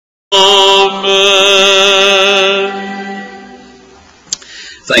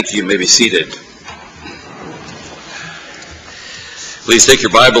Thank you. You may be seated. Please take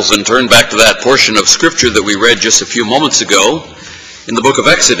your Bibles and turn back to that portion of Scripture that we read just a few moments ago in the book of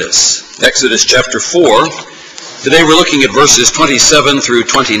Exodus. Exodus chapter 4. Today we're looking at verses 27 through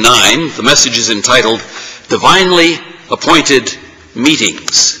 29. The message is entitled, Divinely Appointed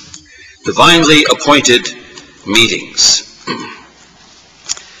Meetings. Divinely Appointed Meetings.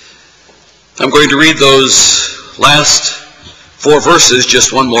 I'm going to read those last 4 verses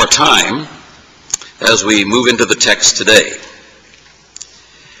just one more time as we move into the text today.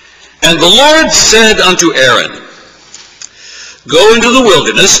 And the Lord said unto Aaron, Go into the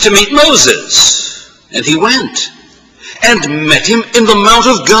wilderness to meet Moses. And he went, and met him in the mount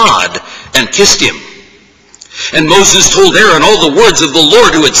of God, and kissed him. And Moses told Aaron all the words of the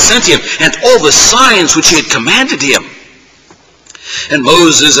Lord who had sent him, and all the signs which he had commanded him. And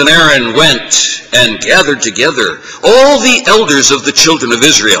Moses and Aaron went and gathered together all the elders of the children of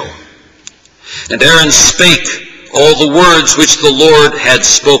Israel. And Aaron spake all the words which the Lord had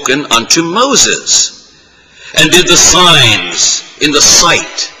spoken unto Moses, and did the signs in the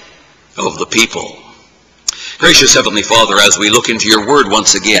sight of the people. Gracious Heavenly Father, as we look into your word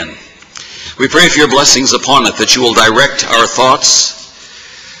once again, we pray for your blessings upon it, that you will direct our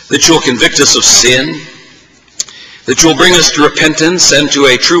thoughts, that you will convict us of sin, that you will bring us to repentance and to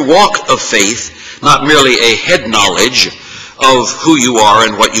a true walk of faith, not merely a head knowledge of who you are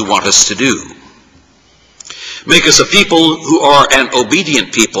and what you want us to do. Make us a people who are an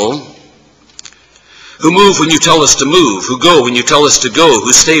obedient people, who move when you tell us to move, who go when you tell us to go,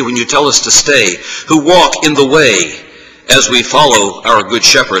 who stay when you tell us to stay, who walk in the way as we follow our good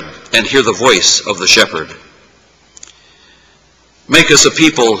shepherd and hear the voice of the shepherd. Make us a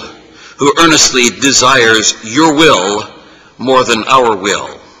people who earnestly desires your will more than our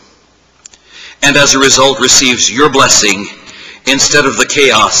will, and as a result receives your blessing instead of the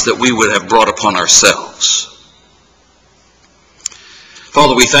chaos that we would have brought upon ourselves.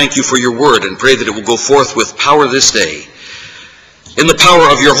 Father, we thank you for your word and pray that it will go forth with power this day, in the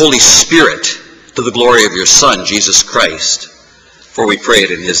power of your Holy Spirit, to the glory of your Son, Jesus Christ, for we pray it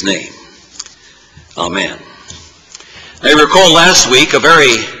in his name. Amen. I recall last week a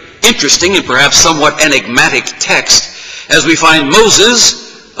very interesting and perhaps somewhat enigmatic text as we find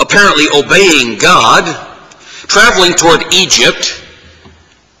Moses apparently obeying God, traveling toward Egypt,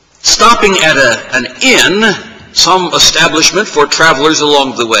 stopping at an inn, some establishment for travelers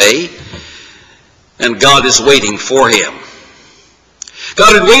along the way, and God is waiting for him.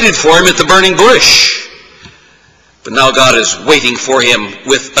 God had waited for him at the burning bush, but now God is waiting for him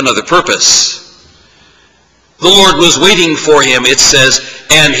with another purpose. The Lord was waiting for him, it says,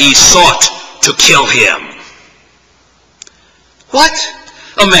 and he sought to kill him. What?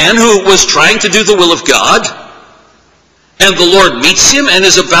 A man who was trying to do the will of God, and the Lord meets him and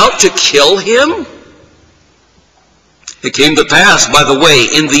is about to kill him? It came to pass, by the way,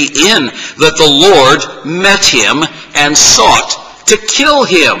 in the inn, that the Lord met him and sought to kill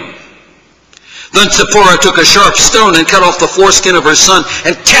him. Then Zipporah took a sharp stone and cut off the foreskin of her son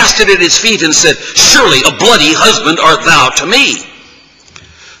and cast it at his feet and said, Surely a bloody husband art thou to me.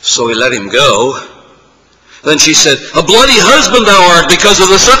 So he let him go. Then she said, A bloody husband thou art because of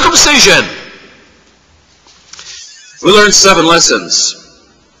the circumcision. We learned 7 lessons.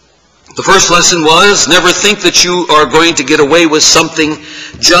 The first lesson was, never think that you are going to get away with something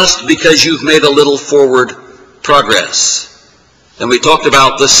just because you've made a little forward progress. And we talked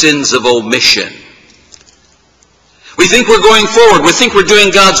about the sins of omission. We think we're going forward. We think we're doing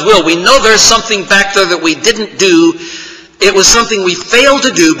God's will. We know there's something back there that we didn't do. It was something we failed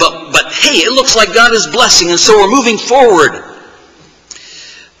to do, but hey, it looks like God is blessing, and so we're moving forward.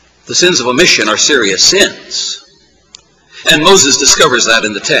 The sins of omission are serious sins. And Moses discovers that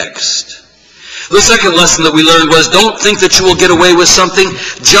in the text. The second lesson that we learned was, don't think that you will get away with something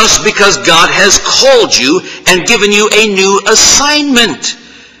just because God has called you and given you a new assignment.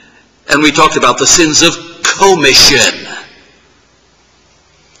 And we talked about the sins of commission.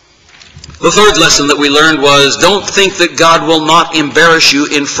 The third lesson that we learned was, don't think that God will not embarrass you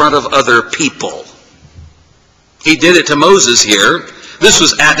in front of other people. He did it to Moses here. This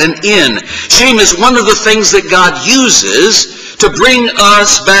was at an inn. Shame is one of the things that God uses to bring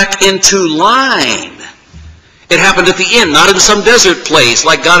us back into line. It happened at the inn, not in some desert place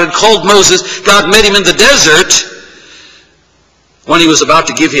like God had called Moses. God met him in the desert when he was about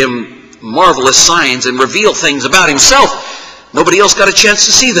to give him marvelous signs and reveal things about himself. Nobody else got a chance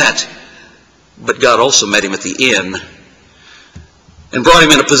to see that. But God also met him at the inn and brought him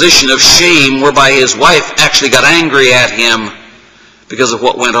in a position of shame whereby his wife actually got angry at him because of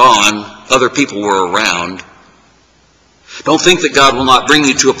what went on. Other people were around. Don't think that God will not bring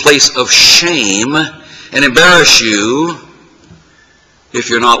you to a place of shame and embarrass you if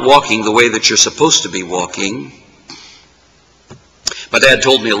you're not walking the way that you're supposed to be walking. My dad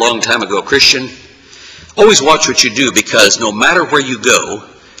told me a long time ago, Christian, always watch what you do, because no matter where you go,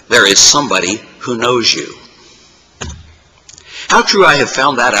 there is somebody who knows you. How true I have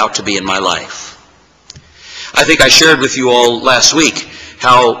found that out to be in my life. I think I shared with you all last week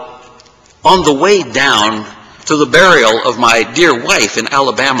how on the way down to the burial of my dear wife in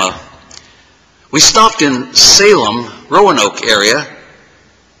Alabama, we stopped in Salem, Roanoke area,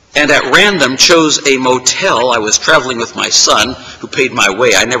 and at random chose a motel. I was traveling with my son, who paid my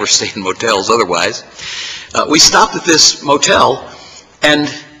way. I never stay in motels otherwise. We stopped at this motel,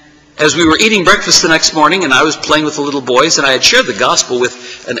 and as we were eating breakfast the next morning, and I was playing with the little boys, and I had shared the gospel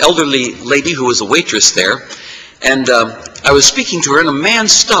with an elderly lady who was a waitress there, and I was speaking to her, and a man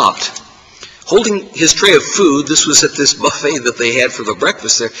stopped, holding his tray of food. This was at this buffet that they had for the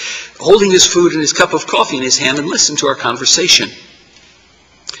breakfast there, holding his food and his cup of coffee in his hand, and listened to our conversation.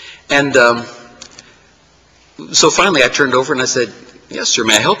 And so finally I turned over and I said, "Yes, sir,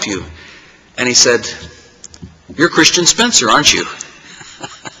 may I help you?" And he said, "You're Christian Spencer, aren't you?"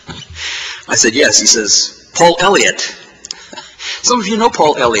 I said, "Yes." He says, "Paul Elliott." Some of you know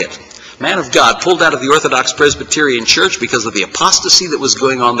Paul Elliott, man of God, pulled out of the Orthodox Presbyterian Church because of the apostasy that was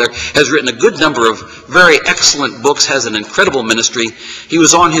going on there, has written a good number of very excellent books, has an incredible ministry. He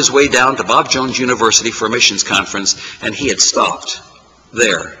was on his way down to Bob Jones University for a missions conference, and he had stopped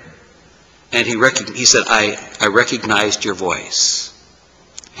there. And he said, I recognized your voice.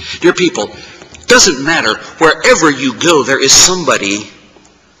 Dear people, it doesn't matter. Wherever you go, there is somebody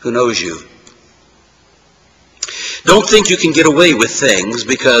who knows you. Don't think you can get away with things,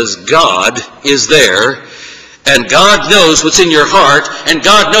 because God is there, and God knows what's in your heart, and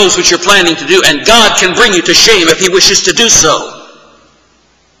God knows what you're planning to do, and God can bring you to shame if he wishes to do so.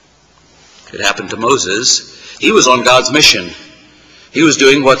 It happened to Moses. He was on God's mission. He was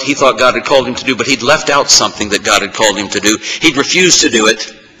doing what he thought God had called him to do, but he'd left out something that God had called him to do. He'd refused to do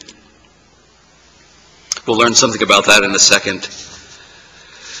it. We'll learn something about that in a second.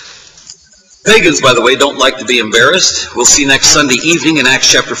 Pagans, by the way, don't like to be embarrassed. We'll see next Sunday evening in Acts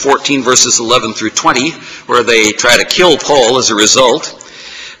chapter 14, verses 11 through 20, where they try to kill Paul as a result.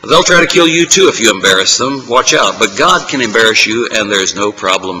 They'll try to kill you too if you embarrass them. Watch out. But God can embarrass you, and there's no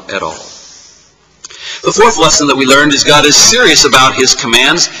problem at all. The fourth lesson that we learned is God is serious about his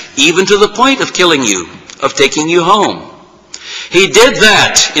commands, even to the point of killing you, of taking you home. He did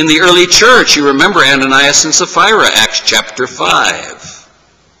that in the early church. You remember Ananias and Sapphira, Acts chapter 5.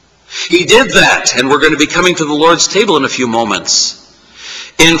 He did that, and we're going to be coming to the Lord's table in a few moments.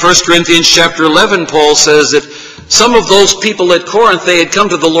 In 1 Corinthians chapter 11, Paul says that some of those people at Corinth, they had come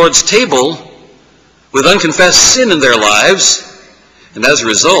to the Lord's table with unconfessed sin in their lives, and as a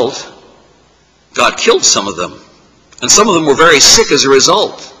result, God killed some of them, and some of them were very sick as a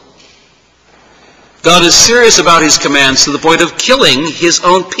result. God is serious about his commands to the point of killing his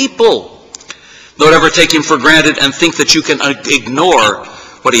own people. Don't ever take him for granted and think that you can ignore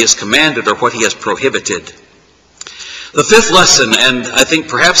what he has commanded or what he has prohibited. The fifth lesson, and I think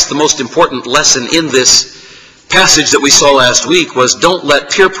perhaps the most important lesson in this passage that we saw last week, was don't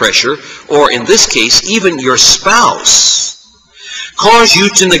let peer pressure, or in this case, even your spouse, cause you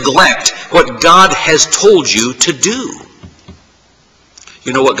to neglect what God has told you to do.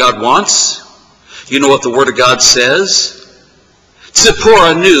 You know what God wants? You know what the Word of God says?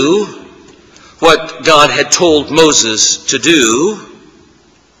 Zipporah knew what God had told Moses to do,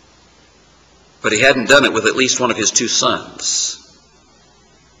 but he hadn't done it with at least one of his two sons.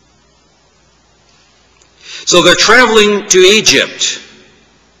 So they're traveling to Egypt.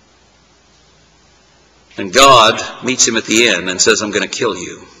 And God meets him at the inn and says, "I'm going to kill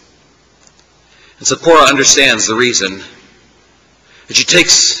you." And Zipporah understands the reason. And she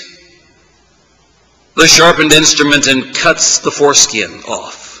takes the sharpened instrument and cuts the foreskin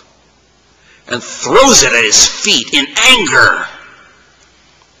off and throws it at his feet in anger.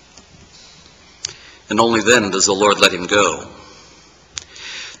 And only then does the Lord let him go.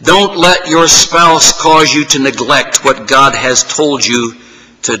 Don't let your spouse cause you to neglect what God has told you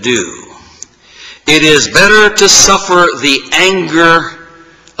to do. It is better to suffer the anger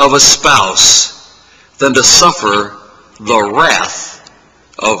of a spouse than to suffer the wrath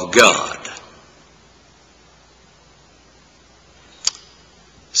of God.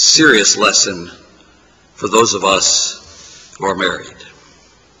 Serious lesson for those of us who are married.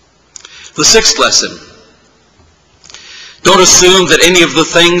 The sixth lesson. Don't assume that any of the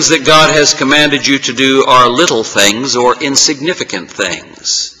things that God has commanded you to do are little things or insignificant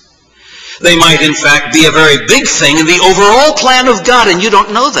things. They might, in fact, be a very big thing in the overall plan of God, and you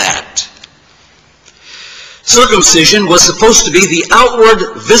don't know that. Circumcision was supposed to be the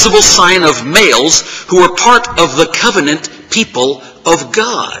outward visible sign of males who were part of the covenant people of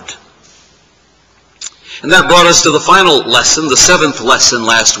God. And that brought us to the final lesson, the seventh lesson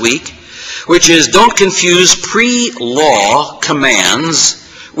last week, which is don't confuse pre-law commands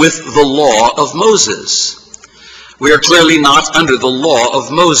with the law of Moses. We are clearly not under the law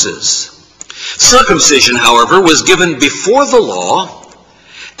of Moses. Circumcision, however, was given before the law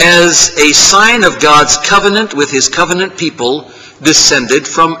as a sign of God's covenant with his covenant people descended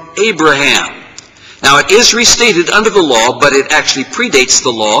from Abraham. Now, it is restated under the law, but it actually predates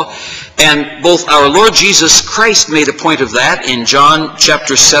the law, and both our Lord Jesus Christ made a point of that in John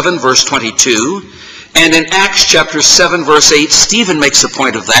chapter 7, verse 22, and in Acts chapter 7, verse 8, Stephen makes a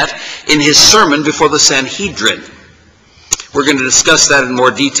point of that in his sermon before the Sanhedrin. We're going to discuss that in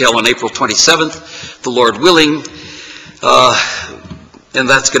more detail on April 27th, the Lord willing, and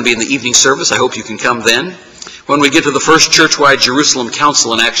that's going to be in the evening service. I hope you can come then. When we get to the first church-wide Jerusalem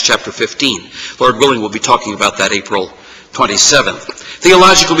Council in Acts chapter 15, Lord willing, we'll be talking about that April 27th.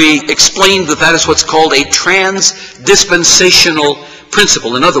 Theologically, we explained that that is what's called a trans-dispensational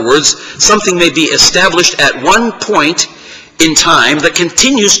principle. In other words, something may be established at one point in time that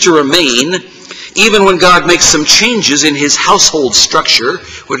continues to remain even when God makes some changes in his household structure,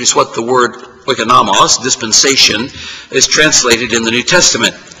 which is what the word oikonomos, dispensation, is translated in the New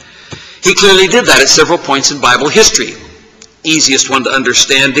Testament. He clearly did that at several points in Bible history. Easiest one to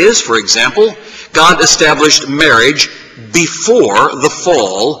understand is, for example, God established marriage before the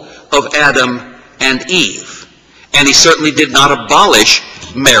fall of Adam and Eve. And he certainly did not abolish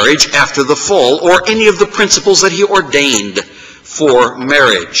marriage after the fall or any of the principles that he ordained for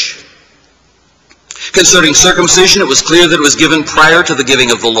marriage. Concerning circumcision, it was clear that it was given prior to the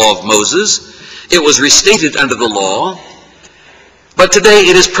giving of the law of Moses. It was restated under the law. But today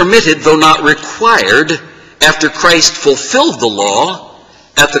it is permitted, though not required, after Christ fulfilled the law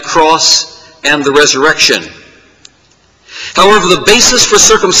at the cross and the resurrection. However, the basis for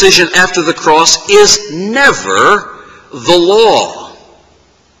circumcision after the cross is never the law.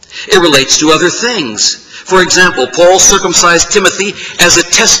 It relates to other things. For example, Paul circumcised Timothy as a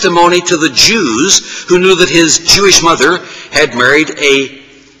testimony to the Jews who knew that his Jewish mother had married a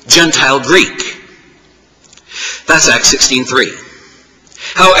Gentile Greek. That's Acts 16:3.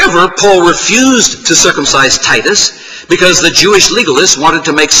 However, Paul refused to circumcise Titus because the Jewish legalists wanted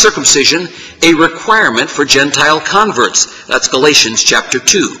to make circumcision a requirement for Gentile converts. That's Galatians chapter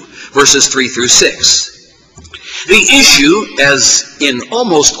 2, verses 3 through 6. The issue, as in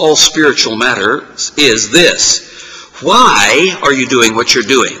almost all spiritual matters, is this: why are you doing what you're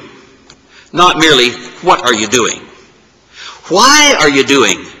doing? Not merely, what are you doing? Why are you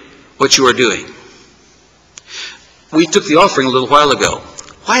doing what you are doing? We took the offering a little while ago.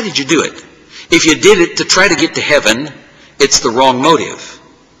 Why did you do it? If you did it to try to get to heaven, it's the wrong motive.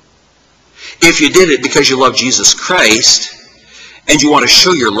 If you did it because you love Jesus Christ and you want to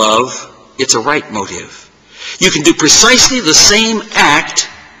show your love, it's a right motive. You can do precisely the same act,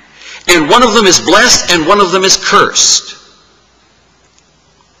 and one of them is blessed and one of them is cursed.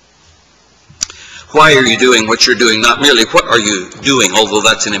 Why are you doing what you're doing? Not merely what are you doing, although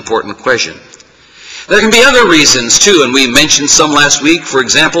that's an important question. There can be other reasons too, and we mentioned some last week. For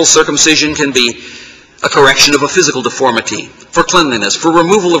example, circumcision can be a correction of a physical deformity, for cleanliness, for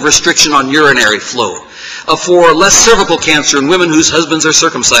removal of restriction on urinary flow, for less cervical cancer in women whose husbands are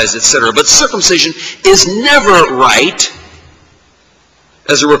circumcised, etc. But circumcision is never right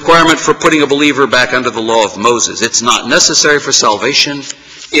as a requirement for putting a believer back under the law of Moses. It's not necessary for salvation.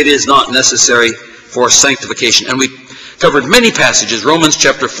 It is not necessary for sanctification. And we covered many passages: Romans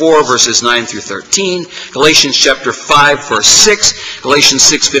chapter 4, verses 9 through 13, Galatians chapter 5, verse 6, Galatians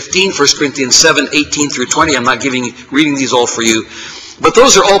 6:15, 1 Corinthians 7, 18 through 20. I'm not reading these all for you, but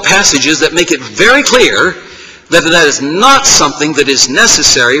those are all passages that make it very clear that that is not something that is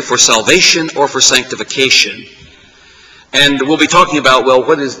necessary for salvation or for sanctification. And we'll be talking about, well,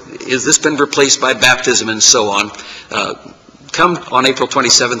 what is this been replaced by baptism and so on. Come on April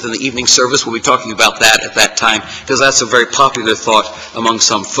 27th in the evening service. We'll be talking about that at that time, because that's a very popular thought among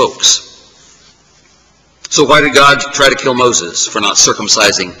some folks. So why did God try to kill Moses for not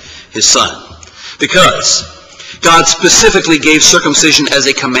circumcising his son? Because God specifically gave circumcision as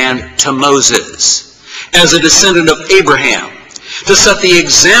a command to Moses, as a descendant of Abraham, to set the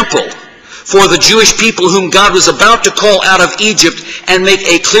example for the Jewish people whom God was about to call out of Egypt and make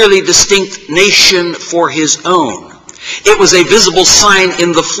a clearly distinct nation for his own. It was a visible sign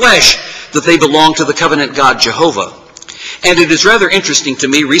in the flesh that they belonged to the covenant God Jehovah. And it is rather interesting to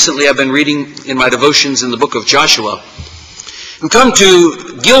me. Recently I've been reading in my devotions in the book of Joshua. We come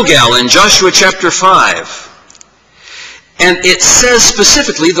to Gilgal in Joshua chapter 5. And it says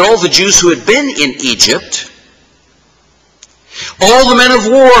specifically that all the Jews who had been in Egypt, all the men of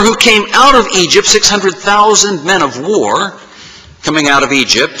war who came out of Egypt, 600,000 men of war coming out of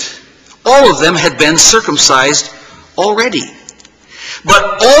Egypt, all of them had been circumcised already. But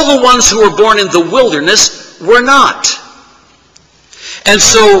all the ones who were born in the wilderness were not. And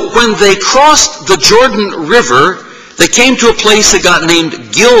so when they crossed the Jordan River, they came to a place that got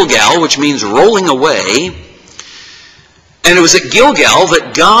named Gilgal, which means rolling away. And it was at Gilgal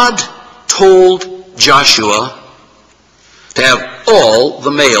that God told Joshua to have all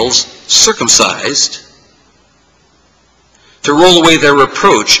the males circumcised to roll away their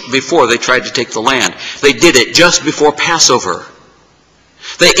reproach before they tried to take the land. They did it just before Passover.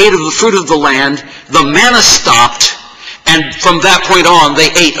 They ate of the fruit of the land, the manna stopped, and from that point on they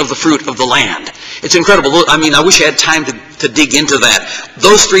ate of the fruit of the land. It's incredible. I mean, I wish I had time to dig into that.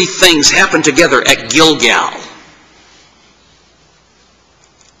 Those three things happened together at Gilgal.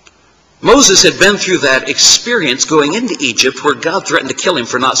 Moses had been through that experience going into Egypt where God threatened to kill him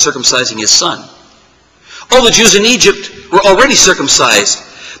for not circumcising his son. All the Jews in Egypt were already circumcised,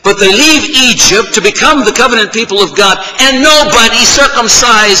 but they leave Egypt to become the covenant people of God, and nobody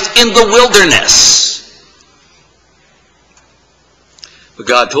circumcised in the wilderness. But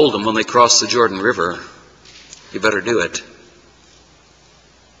God told them when they crossed the Jordan River, you better do it.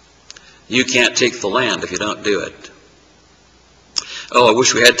 You can't take the land if you don't do it. Oh, I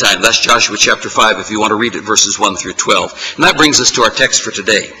wish we had time. That's Joshua chapter 5 if you want to read it, verses 1 through 12. And that brings us to our text for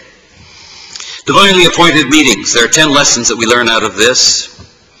today. Divinely appointed meetings. There are 10 lessons that we learn out of this.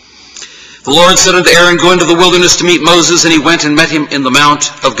 The Lord said unto Aaron, go into the wilderness to meet Moses, and he went and met him in the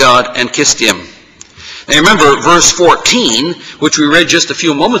mount of God and kissed him. Now remember verse 14, which we read just a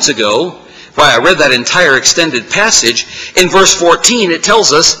few moments ago. Why, I read that entire extended passage. In verse 14, it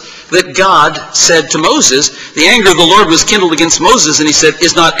tells us that God said to Moses, the anger of the Lord was kindled against Moses, and he said,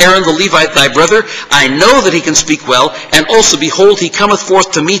 is not Aaron the Levite thy brother? I know that he can speak well, and also, behold, he cometh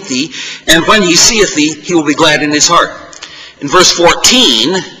forth to meet thee, and when he seeth thee, he will be glad in his heart. In verse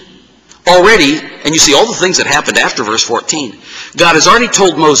 14, already, and you see all the things that happened after verse 14, God has already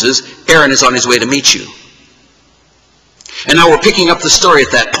told Moses, Aaron is on his way to meet you. And now we're picking up the story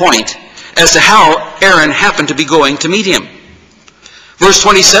at that point as to how Aaron happened to be going to meet him. Verse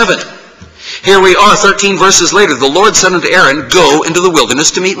 27, here we are 13 verses later. The Lord said unto Aaron, go into the wilderness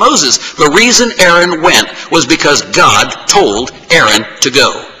to meet Moses. The reason Aaron went was because God told Aaron to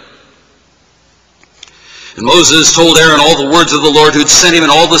go. And Moses told Aaron all the words of the Lord who'd sent him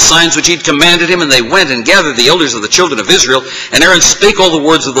and all the signs which he'd commanded him, and they went and gathered the elders of the children of Israel. And Aaron spake all the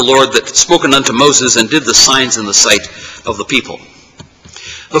words of the Lord that spoken unto Moses, and did the signs in the sight of the people.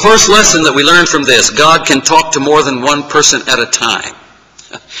 The first lesson that we learn from this, God can talk to more than one person at a time.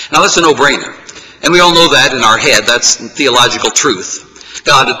 Now that's a no-brainer. And we all know that in our head. That's theological truth.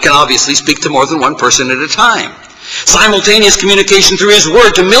 God can obviously speak to more than one person at a time. Simultaneous communication through his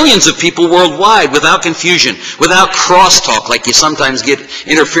word to millions of people worldwide without confusion, without crosstalk like you sometimes get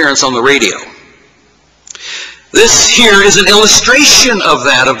interference on the radio. This here is an illustration of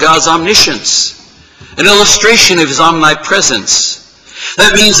that, of God's omniscience. An illustration of his omnipresence.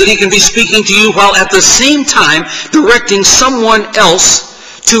 That means that he can be speaking to you while at the same time directing someone else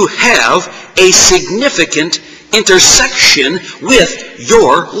to have a significant intersection with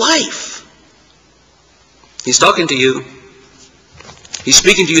your life. He's talking to you. He's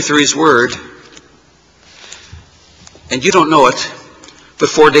speaking to you through his word. And you don't know it. But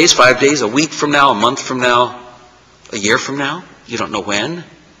 4 days, 5 days, a week from now, a month from now, a year from now, you don't know when.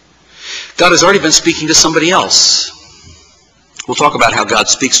 God has already been speaking to somebody else. We'll talk about how God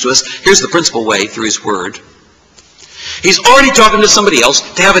speaks to us. Here's the principal way, through his word. He's already talking to somebody else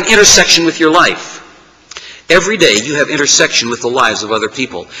to have an intersection with your life. Every day you have intersection with the lives of other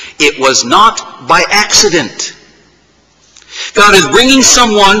people. It was not by accident. God is bringing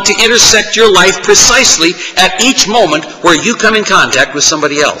someone to intersect your life precisely at each moment where you come in contact with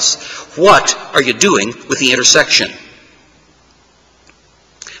somebody else. What are you doing with the intersection?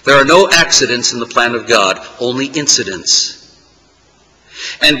 There are no accidents in the plan of God, only incidents.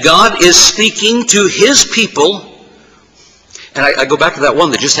 And God is speaking to his people. And I go back to that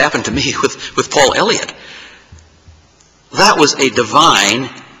one that just happened to me with Paul Elliott. That was a divine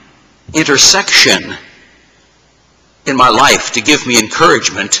intersection in my life to give me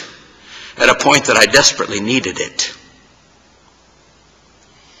encouragement at a point that I desperately needed it.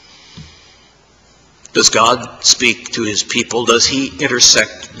 Does God speak to his people? Does he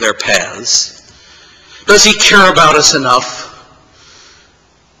intersect their paths? Does he care about us enough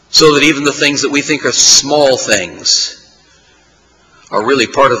so that even the things that we think are small things are really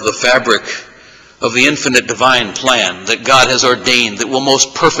part of the fabric of the infinite divine plan that God has ordained that will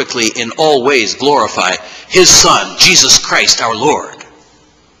most perfectly in all ways glorify his Son, Jesus Christ our Lord?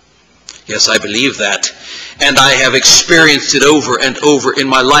 Yes, I believe that. And I have experienced it over and over in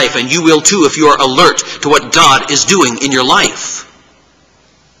my life, and you will too if you are alert to what God is doing in your life.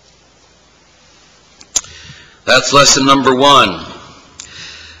 That's lesson number 1.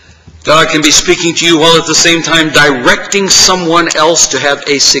 God can be speaking to you while at the same time directing someone else to have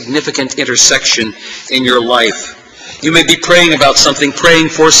a significant intersection in your life. You may be praying about something, praying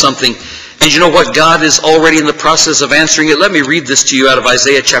for something, and you know what? God is already in the process of answering it. Let me read this to you out of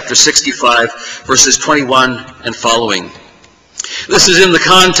Isaiah chapter 65, verses 21 and following. This is in the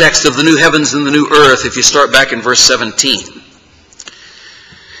context of the new heavens and the new earth, if you start back in verse 17.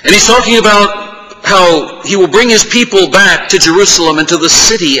 And he's talking about how he will bring his people back to Jerusalem and to the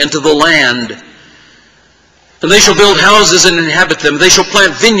city and to the land. And they shall build houses and inhabit them. They shall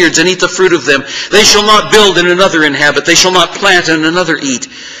plant vineyards and eat the fruit of them. They shall not build and another inhabit. They shall not plant and another eat.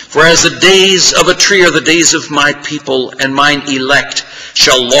 For as the days of a tree are the days of my people, and mine elect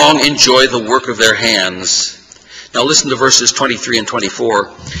shall long enjoy the work of their hands. Now listen to verses 23 and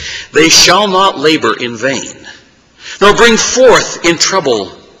 24. They shall not labor in vain, nor bring forth in trouble.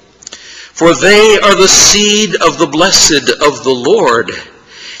 For they are the seed of the blessed of the Lord,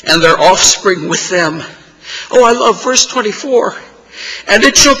 and their offspring with them. Oh, I love verse 24. And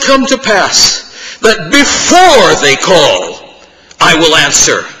it shall come to pass that before they call, I will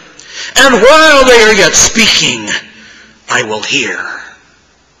answer. And while they are yet speaking, I will hear.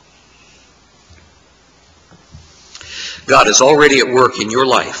 God is already at work in your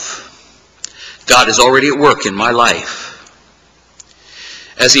life. God is already at work in my life.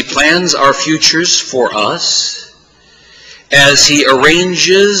 As he plans our futures for us, as he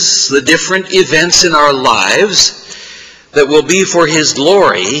arranges the different events in our lives that will be for his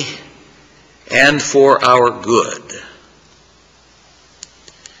glory and for our good.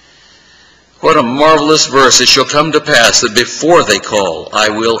 What a marvelous verse. It shall come to pass that before they call, I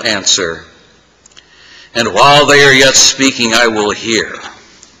will answer. And while they are yet speaking, I will hear.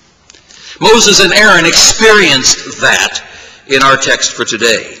 Moses and Aaron experienced that in our text for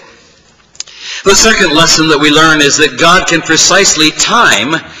today. The second lesson that we learn is that God can precisely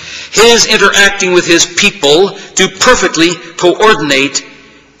time his interacting with his people to perfectly coordinate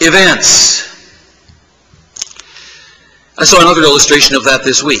events. I saw another illustration of that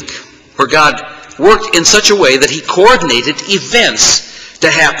this week, where God worked in such a way that he coordinated events to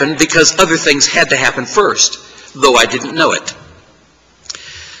happen because other things had to happen first, though I didn't know it.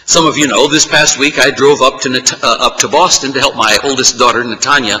 Some of you know, this past week I drove up to Boston to help my oldest daughter,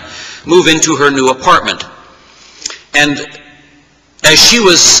 Natanya, move into her new apartment. And as she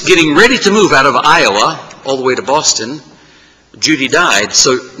was getting ready to move out of Iowa all the way to Boston, Judy died,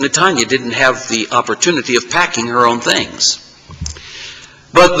 so Natanya didn't have the opportunity of packing her own things.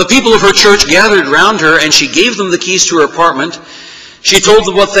 But the people of her church gathered around her, and she gave them the keys to her apartment. She told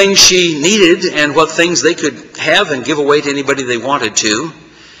them what things she needed and what things they could have and give away to anybody they wanted to.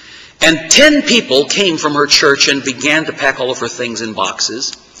 And 10 people came from her church and began to pack all of her things in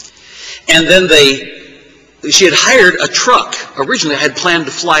boxes. And then she had hired a truck. Originally, I had planned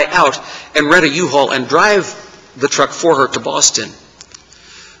to fly out and rent a U-Haul and drive the truck for her to Boston.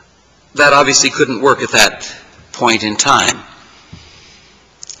 That obviously couldn't work at that point in time.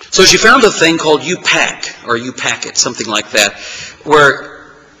 So she found a thing called U-Pack, or U-Packet, something like that,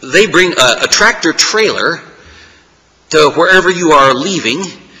 where they bring a tractor trailer to wherever you are leaving,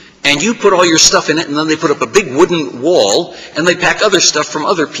 and you put all your stuff in it, and then they put up a big wooden wall, and they pack other stuff from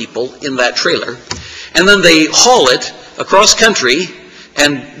other people in that trailer. And then they haul it across country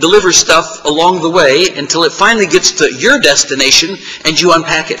and deliver stuff along the way until it finally gets to your destination and you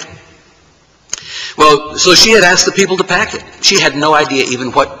unpack it. Well, so she had asked the people to pack it. She had no idea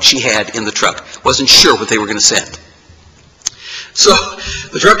even what she had in the truck. Wasn't sure what they were going to send. So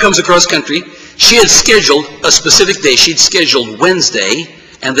the truck comes across country. She had scheduled a specific day. She'd scheduled Wednesday,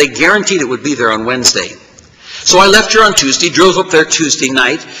 and they guaranteed it would be there on Wednesday. So I left her on Tuesday, drove up there Tuesday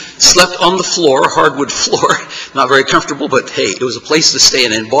night, slept on the floor, hardwood floor, not very comfortable, but hey, it was a place to stay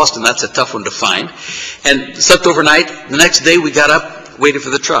in Boston. That's a tough one to find. And slept overnight. The next day we got up, waited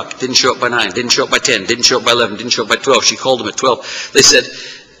for the truck. Didn't show up by 9, didn't show up by 10, didn't show up by 11, didn't show up by 12. She called them at 12. They said,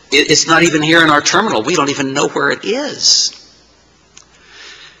 it's not even here in our terminal. We don't even know where it is.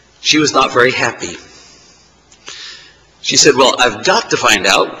 She was not very happy. She said, well, I've got to find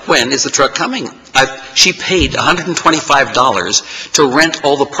out when is the truck coming. she paid $125 to rent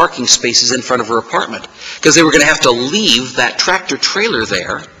all the parking spaces in front of her apartment because they were going to have to leave that tractor trailer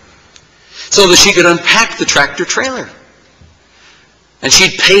there so that she could unpack the tractor trailer. And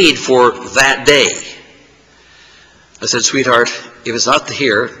she'd paid for that day. I said, sweetheart, if it's not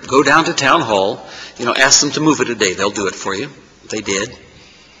here, go down to town hall, ask them to move it a day. They'll do it for you. They did.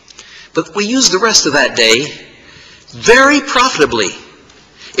 But we used the rest of that day very profitably.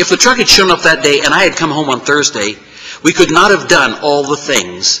 If the truck had shown up that day and I had come home on Thursday, we could not have done all the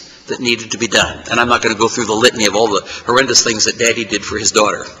things that needed to be done. And I'm not going to go through the litany of all the horrendous things that Daddy did for his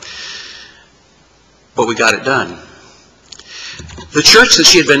daughter. But we got it done. The church that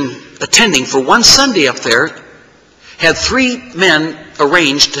she had been attending for one Sunday up there had 3 men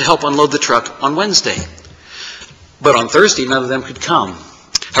arranged to help unload the truck on Wednesday. But on Thursday, none of them could come.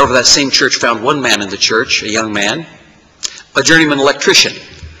 However, that same church found one man in the church, a young man, a journeyman electrician,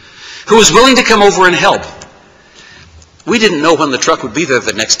 who was willing to come over and help. We didn't know when the truck would be there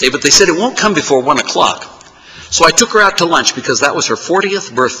the next day, but they said it won't come before 1 o'clock. So I took her out to lunch because that was her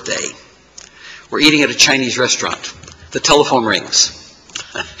 40th birthday. We're eating at a Chinese restaurant. The telephone rings.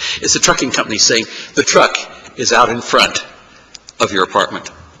 It's the trucking company saying, the truck is out in front of your apartment.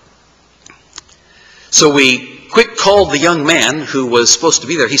 So we quick called the young man who was supposed to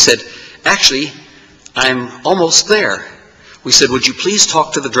be there. He said, actually, I'm almost there. We said, would you please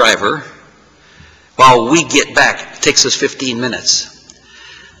talk to the driver while we get back? It takes us 15 minutes.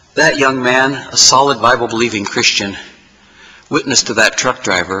 That young man, a solid Bible-believing Christian, witnessed to that truck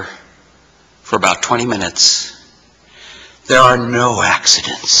driver for about 20 minutes. There are no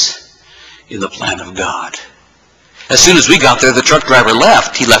accidents in the plan of God. As soon as we got there, the truck driver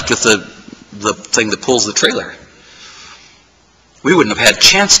left. He left with the thing that pulls the trailer. We wouldn't have had a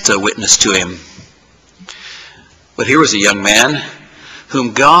chance to witness to him. But here was a young man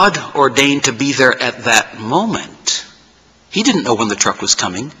whom God ordained to be there at that moment. He didn't know when the truck was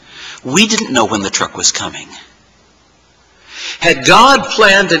coming. We didn't know when the truck was coming. Had God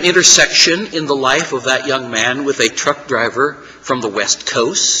planned an intersection in the life of that young man with a truck driver from the West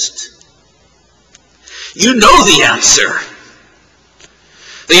Coast? You know the answer.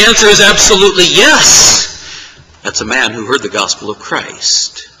 The answer is absolutely yes. That's a man who heard the gospel of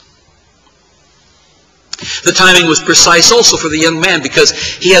Christ. The timing was precise also for the young man because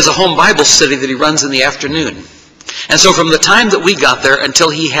he has a home Bible study that he runs in the afternoon. And so from the time that we got there until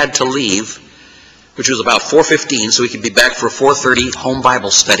he had to leave, which was about 4:15, so he could be back for a 4:30 home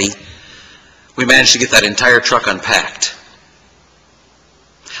Bible study, we managed to get that entire truck unpacked.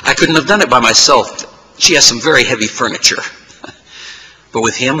 I couldn't have done it by myself. She has some very heavy furniture. But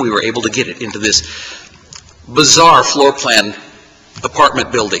with him, we were able to get it into this bizarre floor plan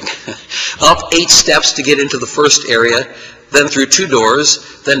apartment building. Up 8 steps to get into the first area, then through 2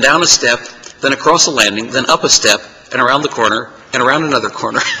 doors, then down a step, then across a landing, then up a step, and around the corner, and around another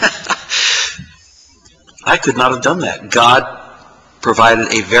corner. I could not have done that. God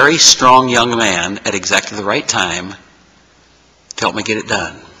provided a very strong young man at exactly the right time to help me get it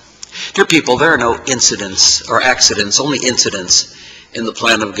done. Dear people, there are no incidents or accidents, only incidents in the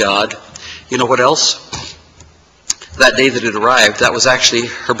plan of God. You know what else? That day that it arrived, that was actually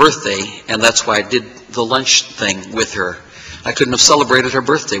her birthday, and that's why I did the lunch thing with her. I couldn't have celebrated her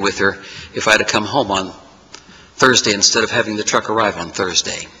birthday with her if I had come home on Thursday instead of having the truck arrive on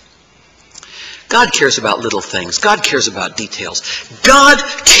Thursday. God cares about little things. God cares about details. God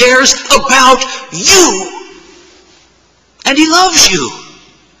cares about you. And He loves you.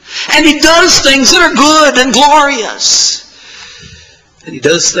 And He does things that are good and glorious. And He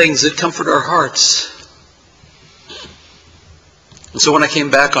does things that comfort our hearts. And so when I came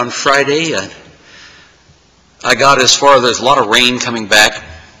back on Friday, I got as far, there's a lot of rain coming back,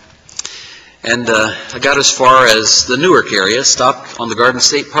 and I got as far as the Newark area, stopped on the Garden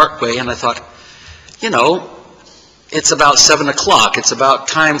State Parkway, and I thought, you know, it's about 7 o'clock. It's about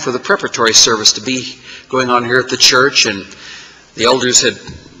time for the preparatory service to be going on here at the church, and the elders had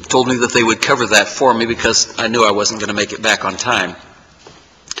told me that they would cover that for me because I knew I wasn't going to make it back on time.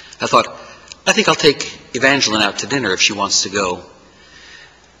 I thought, I think I'll take Evangeline out to dinner if she wants to go.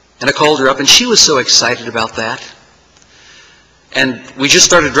 And I called her up, and she was so excited about that. And we just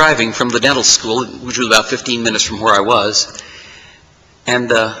started driving from the dental school, which was about 15 minutes from where I was.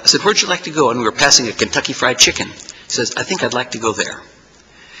 And I said, where'd you like to go? And we were passing a Kentucky Fried Chicken. He says, I think I'd like to go there.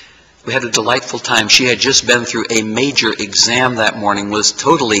 We had a delightful time. She had just been through a major exam that morning, was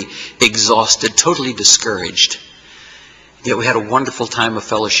totally exhausted, totally discouraged. Yet we had a wonderful time of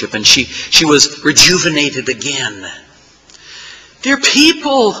fellowship, and she was rejuvenated again. Dear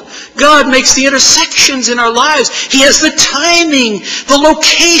people, God makes the intersections in our lives. He has the timing, the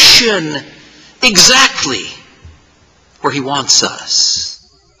location. exactly where he wants us.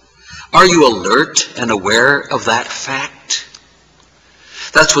 Are you alert and aware of that fact?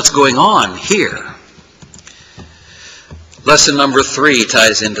 That's what's going on here. Lesson number 3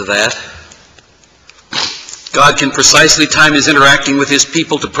 ties into that. God can precisely time his interacting with his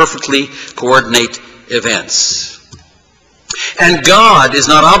people to perfectly coordinate events. And God is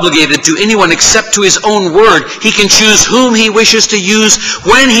not obligated to anyone except to his own word. He can choose whom he wishes to use,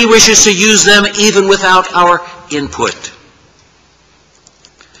 when he wishes to use them, even without our input.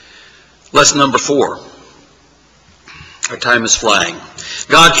 Lesson number 4. Our time is flying.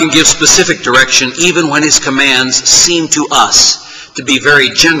 God can give specific direction even when his commands seem to us to be very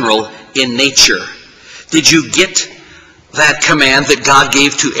general in nature. Did you get that command that God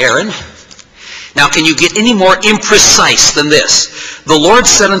gave to Aaron? Now, can you get any more imprecise than this? The Lord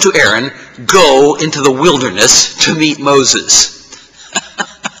said unto Aaron, go into the wilderness to meet Moses.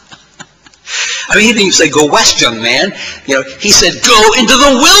 I mean, he didn't even say, go west, young man. He said, go into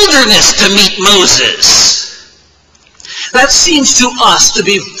the wilderness to meet Moses. That seems to us to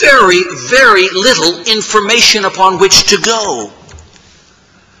be very, very little information upon which to go.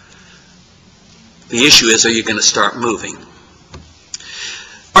 The issue is, are you going to start moving?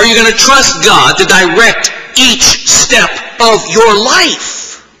 Are you going to trust God to direct each step of your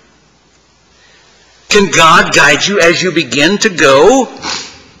life? Can God guide you as you begin to go?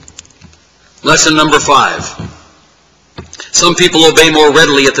 Lesson number 5. Some people obey more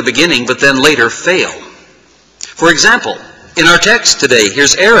readily at the beginning, but then later fail. For example, in our text today,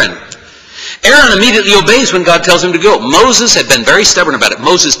 here's Aaron. Aaron immediately obeys when God tells him to go. Moses had been very stubborn about it.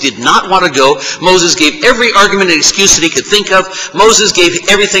 Moses did not want to go. Moses gave every argument and excuse that he could think of. Moses gave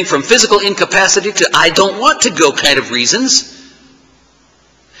everything from physical incapacity to I don't want to go kind of reasons.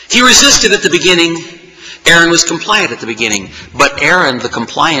 He resisted at the beginning. Aaron was compliant at the beginning. But Aaron, the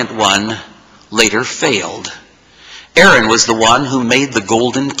compliant one, later failed. Aaron was the one who made the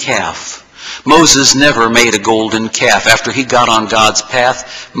golden calf. Moses never made a golden calf. After he got on God's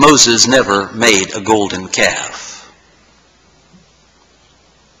path, Moses never made a golden calf.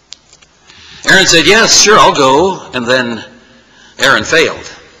 Aaron said, yes, sure, I'll go. And then Aaron failed.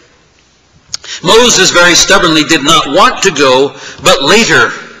 Moses very stubbornly did not want to go, but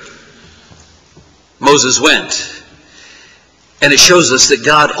later Moses went. And it shows us that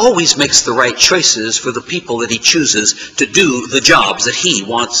God always makes the right choices for the people that he chooses to do the jobs that he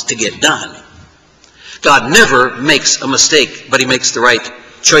wants to get done. God never makes a mistake, but he makes the right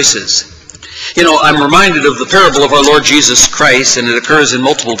choices. I'm reminded of the parable of our Lord Jesus Christ, and it occurs in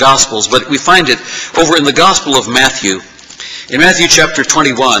multiple Gospels, but we find it over in the Gospel of Matthew. In Matthew chapter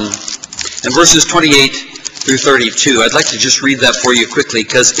 21, and verses 28 through 32. I'd like to just read that for you quickly,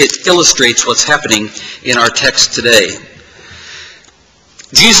 because it illustrates what's happening in our text today.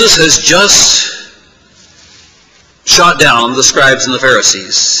 Jesus has just shot down the scribes and the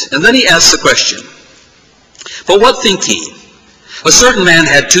Pharisees. And then he asks the question, but what think ye? A certain man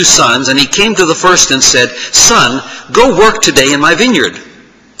had 2 sons, and he came to the first and said, Son, go work today in my vineyard.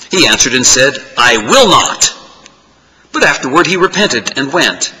 He answered and said, I will not. But afterward he repented and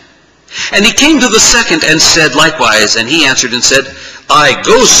went. And he came to the second and said likewise, and he answered and said, I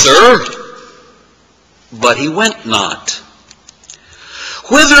go, sir. But he went not.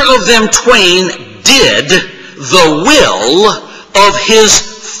 Whither of them twain did the will of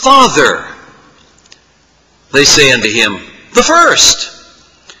his father? They say unto him, the first.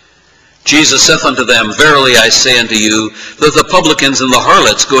 Jesus saith unto them, Verily I say unto you, that the publicans and the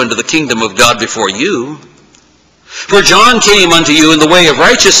harlots go into the kingdom of God before you. For John came unto you in the way of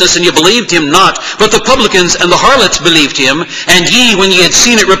righteousness, and ye believed him not, but the publicans and the harlots believed him, and ye, when ye had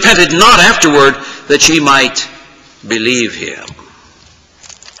seen it, repented not afterward, that ye might believe him.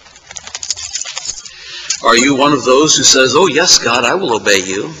 Are you one of those who says, oh yes, God, I will obey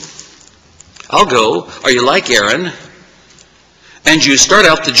you. I'll go. Are you like Aaron? And you start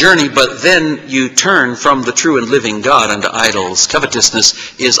out the journey, but then you turn from the true and living God unto idols.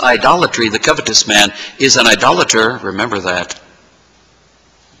 Covetousness is idolatry. The covetous man is an idolater. Remember that.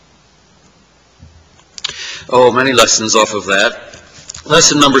 Oh, many lessons off of that.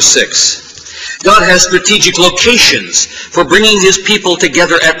 Lesson number 6. God has strategic locations for bringing his people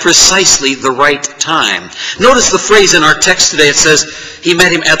together at precisely the right time. Notice the phrase in our text today. It says, he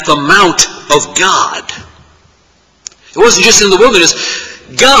met him at the Mount of God. It wasn't just in the wilderness.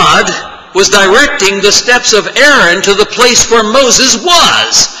 God was directing the steps of Aaron to the place where Moses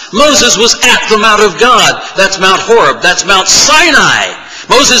was. Moses was at the Mount of God. That's Mount Horeb. That's Mount Sinai.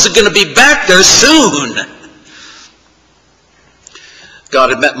 Moses is going to be back there soon. God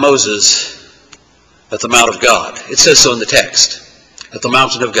had met Moses at the Mount of God. It says so in the text. At the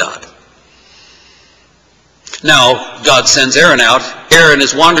mountain of God. Now, God sends Aaron out. Aaron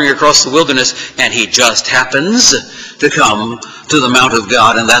is wandering across the wilderness, and he just happens to come to the Mount of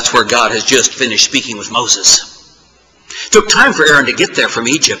God, and that's where God has just finished speaking with Moses. It took time for Aaron to get there from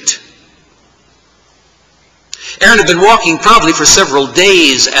Egypt. Aaron had been walking probably for several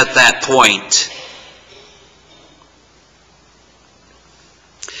days at that point.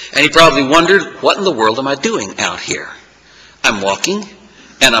 And he probably wondered, what in the world am I doing out here? I'm walking,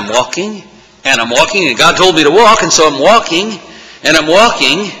 and I'm walking, and I'm walking, and God told me to walk, and so I'm walking, and I'm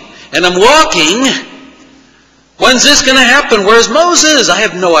walking, and I'm walking. When's this going to happen? Where's Moses? I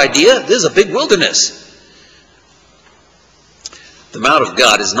have no idea. This is a big wilderness. The Mount of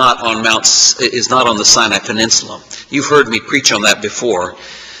God is not on the Sinai Peninsula. You've heard me preach on that before.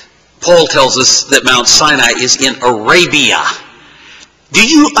 Paul tells us that Mount Sinai is in Arabia. Do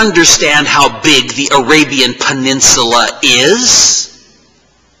you understand how big the Arabian Peninsula is?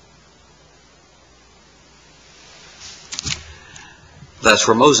 That's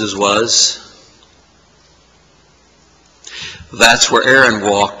where Moses was. That's where Aaron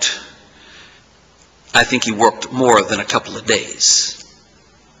walked. I think he walked more than a couple of days.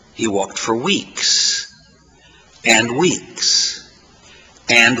 He walked for weeks and weeks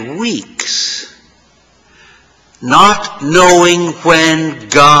and weeks, not knowing when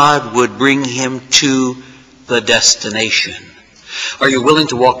God would bring him to the destination. Are you willing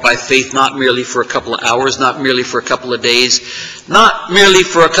to walk by faith not merely for a couple of hours, not merely for a couple of days, not merely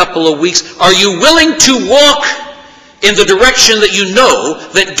for a couple of weeks? Are you willing to walk in the direction that you know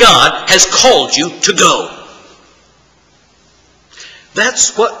that God has called you to go?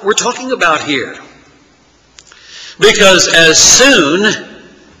 That's what we're talking about here. Because as soon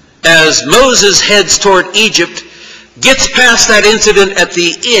as Moses heads toward Egypt, gets past that incident at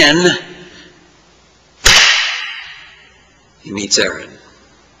the inn, he meets Aaron.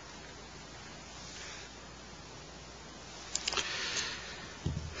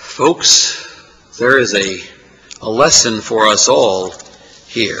 Folks, there is a lesson for us all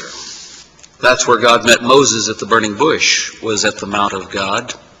here. That's where God met Moses at the burning bush, was at the Mount of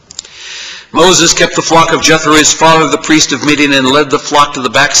God. Moses kept the flock of Jethro, his father, the priest of Midian, and led the flock to the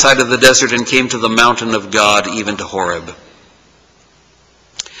backside of the desert and came to the mountain of God, even to Horeb.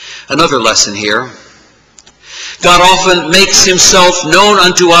 Another lesson here. God often makes himself known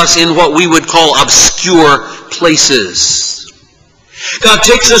unto us in what we would call obscure places. God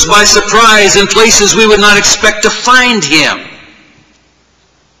takes us by surprise in places we would not expect to find him.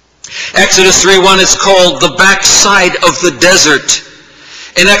 Exodus 3:1 is called the backside of the desert.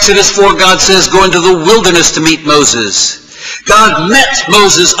 In Exodus 4, God says, go into the wilderness to meet Moses. God met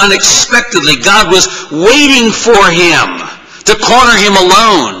Moses unexpectedly. God was waiting for him to corner him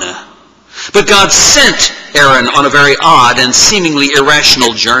alone. But God sent Aaron on a very odd and seemingly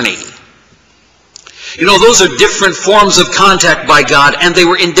irrational journey. You know, those are different forms of contact by God, and they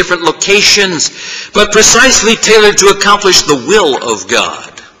were in different locations, but precisely tailored to accomplish the will of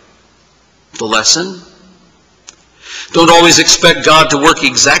God. The lesson? Don't always expect God to work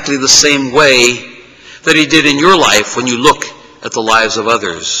exactly the same way that he did in your life when you look at the lives of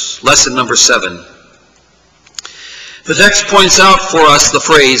others. Lesson number 7. The text points out for us the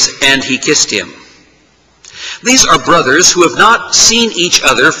phrase, and he kissed him. These are brothers who have not seen each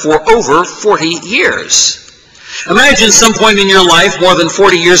other for over 40 years. Imagine some point in your life more than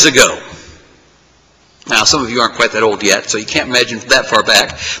 40 years ago. Now, some of you aren't quite that old yet, so you can't imagine that far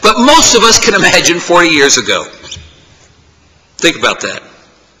back. But most of us can imagine 40 years ago. Think about that.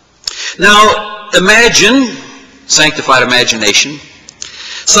 Now, imagine, sanctified imagination,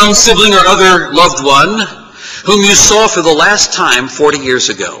 some sibling or other loved one whom you saw for the last time 40 years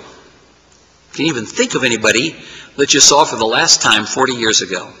ago. Can you even think of anybody that you saw for the last time 40 years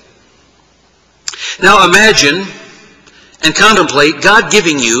ago? Now imagine and contemplate God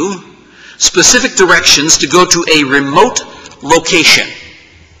giving you specific directions to go to a remote location.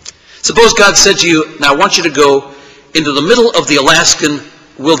 Suppose God said to you, now I want you to go into the middle of the Alaskan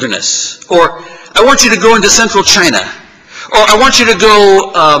wilderness, or I want you to go into central China, or I want you to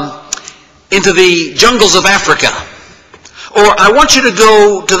go into the jungles of Africa, or I want you to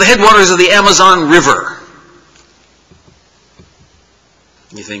go to the headwaters of the Amazon River.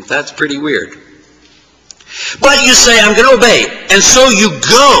 You think that's pretty weird. But you say, I'm going to obey. And so you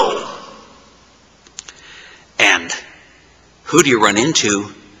go. And who do you run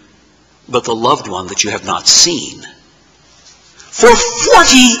into but the loved one that you have not seen for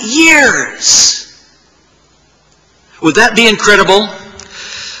 40 years? Would that be incredible?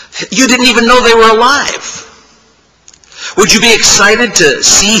 You didn't even know they were alive. Would you be excited to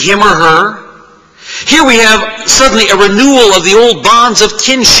see him or her? Here we have suddenly a renewal of the old bonds of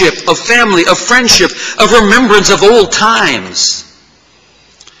kinship, of family, of friendship, of remembrance of old times.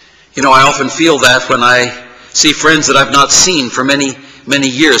 You know, I often feel that when I see friends that I've not seen for many, many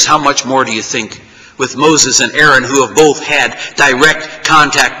years. How much more do you think with Moses and Aaron, who have both had direct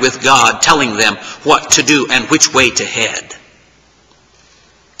contact with God, telling them what to do and which way to head?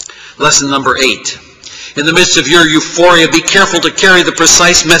 Lesson number 8. In the midst of your euphoria, be careful to carry the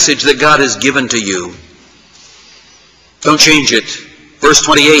precise message that God has given to you. Don't change it. Verse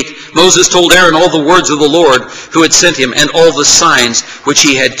 28, Moses told Aaron all the words of the Lord who had sent him and all the signs which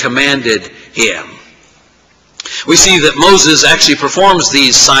he had commanded him. We see that Moses actually performs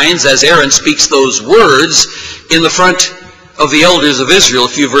these signs as Aaron speaks those words in the front of the elders of Israel. A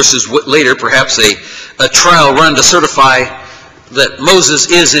few verses later, perhaps a trial run to certify that Moses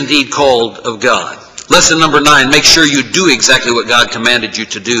is indeed called of God. Lesson number 9, make sure you do exactly what God commanded you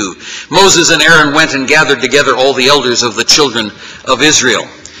to do. Moses and Aaron went and gathered together all the elders of the children of Israel.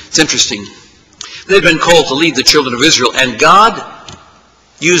 It's interesting. They'd been called to lead the children of Israel, and God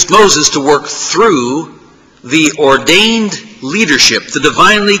used Moses to work through the ordained leadership, the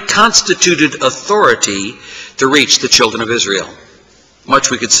divinely constituted authority to reach the children of Israel.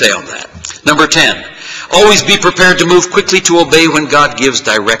 Much we could say on that. Number 10, always be prepared to move quickly to obey when God gives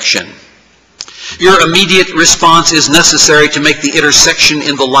direction. Your immediate response is necessary to make the intersection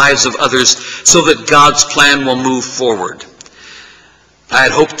in the lives of others so that God's plan will move forward. I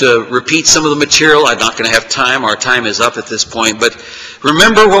had hoped to repeat some of the material. I'm not going to have time. Our time is up at this point. But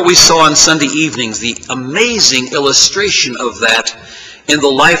remember what we saw on Sunday evenings, the amazing illustration of that in the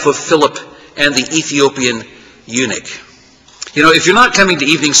life of Philip and the Ethiopian eunuch. You know, if you're not coming to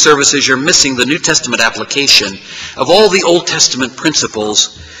evening services, you're missing the New Testament application of all the Old Testament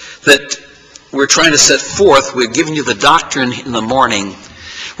principles that we're trying to set forth. We're giving you the doctrine in the morning.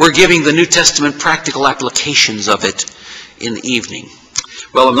 We're giving the New Testament practical applications of it in the evening.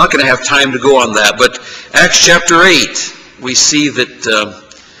 Well, I'm not going to have time to go on that, but Acts chapter 8, we see that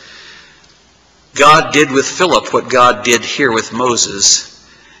God did with Philip what God did here with Moses,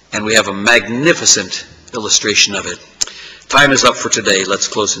 and we have a magnificent illustration of it. Time is up for today. Let's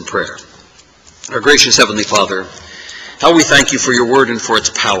close in prayer. Our gracious Heavenly Father, how we thank you for your word and for its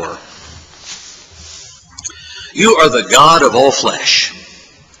power. You are the God of all flesh.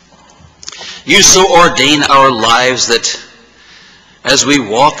 You so ordain our lives that as we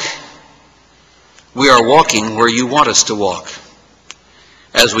walk, we are walking where you want us to walk.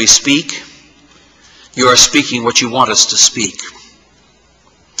 As we speak, you are speaking what you want us to speak.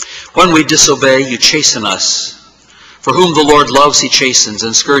 When we disobey, you chasten us. For whom the Lord loves, he chastens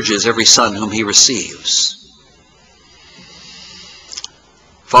and scourges every son whom he receives.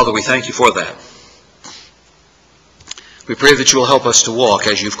 Father, we thank you for that. We pray that you will help us to walk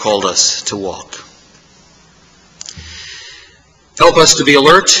as you've called us to walk. Help us to be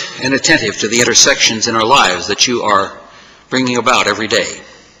alert and attentive to the intersections in our lives that you are bringing about every day.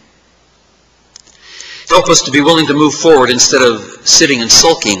 Help us to be willing to move forward instead of sitting and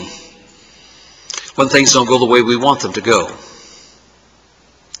sulking when things don't go the way we want them to go.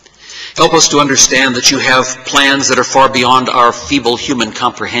 Help us to understand that you have plans that are far beyond our feeble human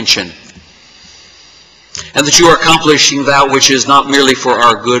comprehension, and that you are accomplishing that which is not merely for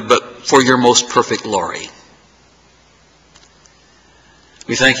our good, but for your most perfect glory.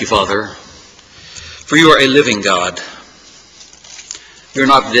 We thank you, Father, for you are a living God. You're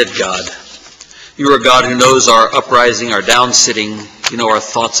not a dead God. You are a God who knows our uprising, our down-sitting. You know our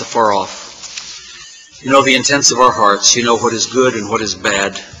thoughts afar off. You know the intents of our hearts. You know what is good and what is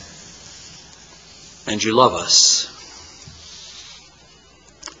bad. And you love us.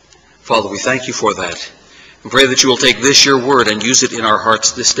 Father, we thank you for that. And pray that you will take this, your word, and use it in our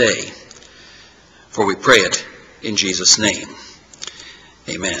hearts this day. For we pray it in Jesus' name.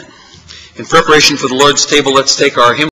 Amen. In preparation for the Lord's table, let's take our hymn.